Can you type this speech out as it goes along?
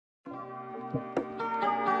What's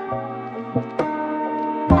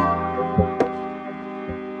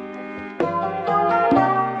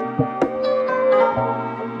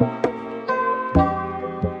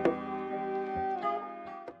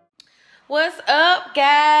up,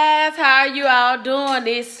 guys? How are you all doing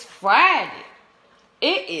this Friday?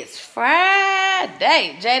 It is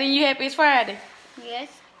Friday. Jaden, you happy it's Friday? Yes.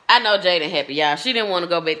 I know Jaden happy, y'all. She didn't want to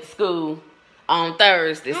go back to school on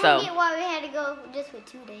Thursday, I don't get why we had to go just for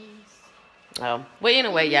 2 days. Oh, well,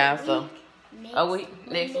 anyway, y'all. So,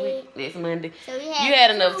 next Monday. So you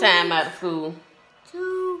had enough time out of school.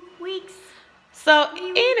 2 weeks. So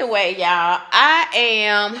anyway, y'all, I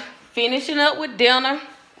am finishing up with dinner.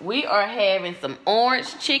 We are having some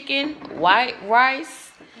orange chicken, white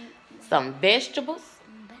rice, some vegetables.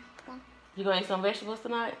 You gonna eat some vegetables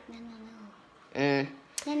tonight? No.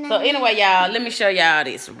 So anyway, y'all, let me show y'all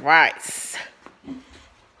this rice.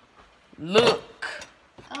 Look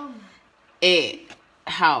at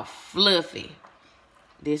how fluffy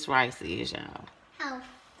this rice is, y'all.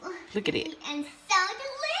 Look at it. And so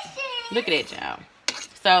delicious. Look at it, y'all.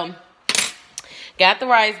 So, got the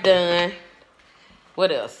rice done.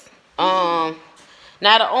 What else? Now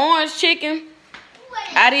the orange chicken,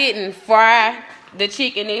 I didn't fry the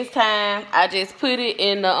chicken this time. I just put it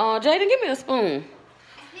in the Jaden, give me a spoon.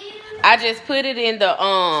 I just put it in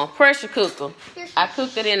the pressure cooker. I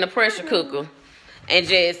cooked it in the pressure cooker and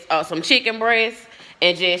just some chicken breasts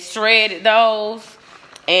and just shredded those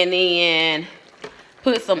and then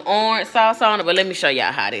put some orange sauce on it. But let me show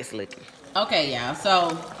y'all how this looking. Okay, y'all.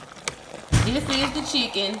 So this is the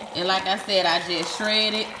chicken, and like I said, I just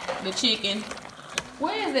shredded the chicken.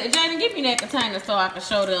 Where is it? Jaden, give me that container so I can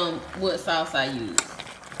show them what sauce I use.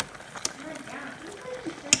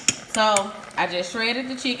 So, I just shredded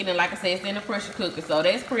the chicken, and like I said, it's in the pressure cooker, so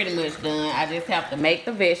that's pretty much done. I just have to make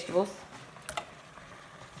the vegetables.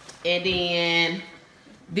 And then,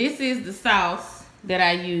 this is the sauce that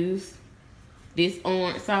I use. This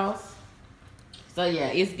orange sauce. So yeah,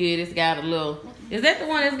 it's good. It's got a little... Is that the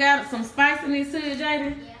one that's got some spiciness to it,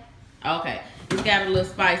 Jaden? Yeah. Okay. It's got a little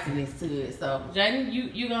spiciness to it. So, Jaden,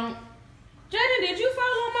 you gon'... Jaden, did you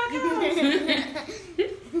follow my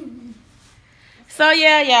calls? So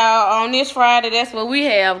yeah, y'all, on this Friday, that's what we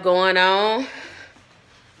have going on.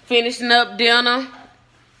 Finishing up dinner.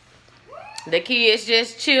 The kids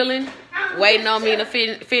just chilling. Waiting on me to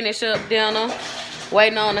finish up dinner.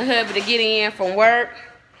 Waiting on the hubby to get in from work.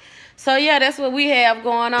 So yeah, that's what we have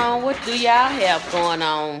going on. What do y'all have going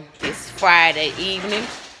on this Friday evening?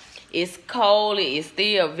 It's cold. It's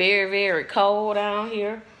still very, very cold down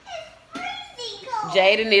here.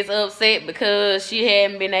 Jaden is upset because she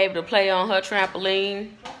hadn't been able to play on her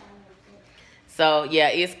trampoline. So yeah,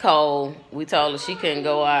 it's cold. We told her she couldn't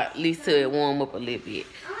go out at least till it warm up a little bit.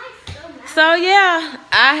 So yeah,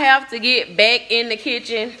 I have to get back in the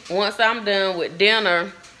kitchen once I'm done with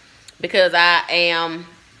dinner because I am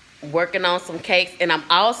working on some cakes, and I'm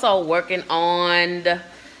also working on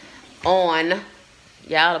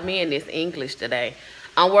y'all, me in this English today.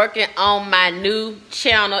 I'm working on my new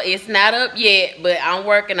channel. It's not up yet, but I'm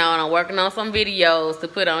working on some videos to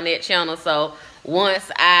put on that channel. So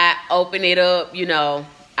once I open it up, you know,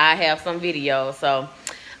 I have some videos. So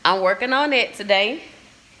I'm working on that today.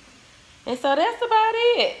 And so that's about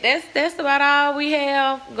it. That's about all we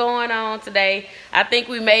have going on today. I think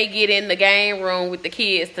we may get in the game room with the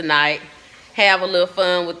kids tonight. Have a little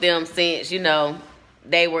fun with them since, you know,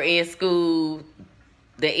 they were in school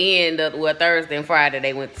the end of, well, Thursday and Friday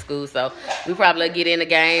they went to school. So we probably get in the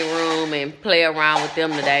game room and play around with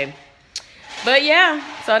them today. But yeah,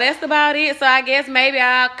 so that's about it. So I guess maybe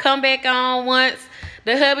I'll come back on once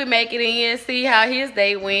the hubby make it in, see how his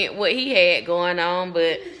day went, what he had going on.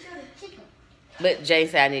 But Jay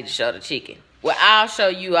said I need to show the chicken. Well, I'll show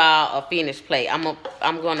you all a finished plate. I'm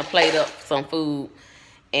gonna plate up some food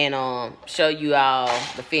and show you all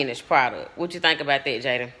the finished product. What you think about that,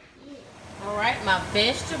 Jaden? All right, my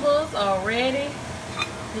vegetables are ready.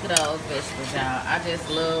 Look at those vegetables, y'all. I just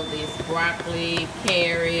love this broccoli,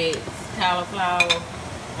 carrots, cauliflower.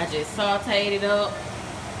 I just sauteed it up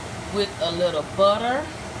with a little butter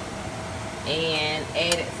and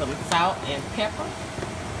added some salt and pepper.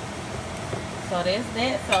 So that's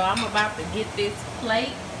that. So I'm about to get this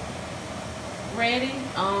plate ready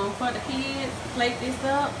for the kids. Plate this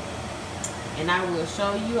up, and I will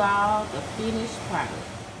show you all the finished product.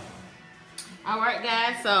 All right,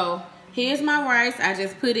 guys. So here's my rice. I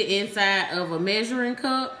just put it inside of a measuring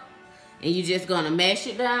cup, and you're just gonna mash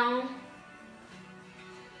it down,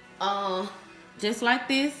 just like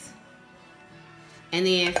this, and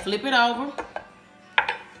then flip it over.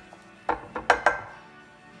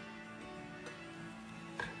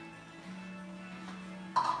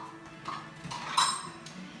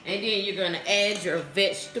 And then you're gonna add your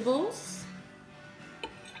vegetables.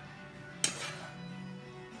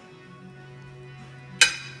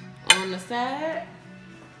 On the side.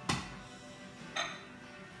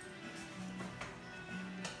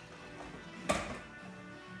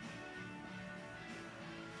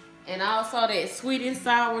 And also that sweet and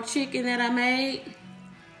sour chicken that I made.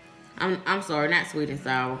 I'm sorry, not sweet and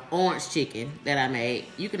sour. Orange chicken that I made.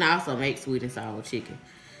 You can also make sweet and sour chicken.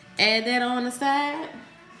 Add that on the side.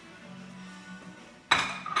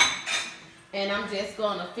 And I'm just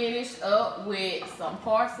gonna finish up with some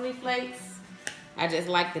parsley flakes. I just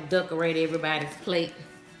like to decorate everybody's plate.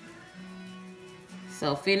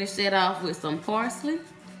 So finish that off with some parsley.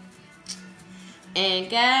 And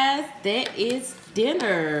guys, that is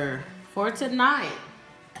dinner for tonight.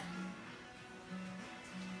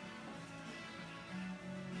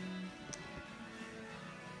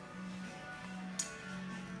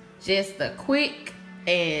 Just a quick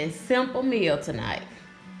and simple meal tonight.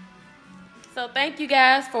 So thank you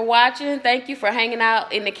guys for watching. Thank you for hanging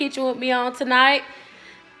out in the kitchen with me on tonight.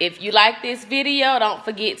 If you like this video, don't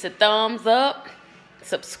forget to thumbs up,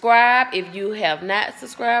 subscribe if you have not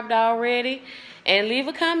subscribed already, and leave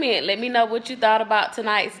a comment. Let me know what you thought about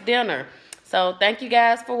tonight's dinner. So thank you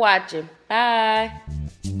guys for watching. Bye.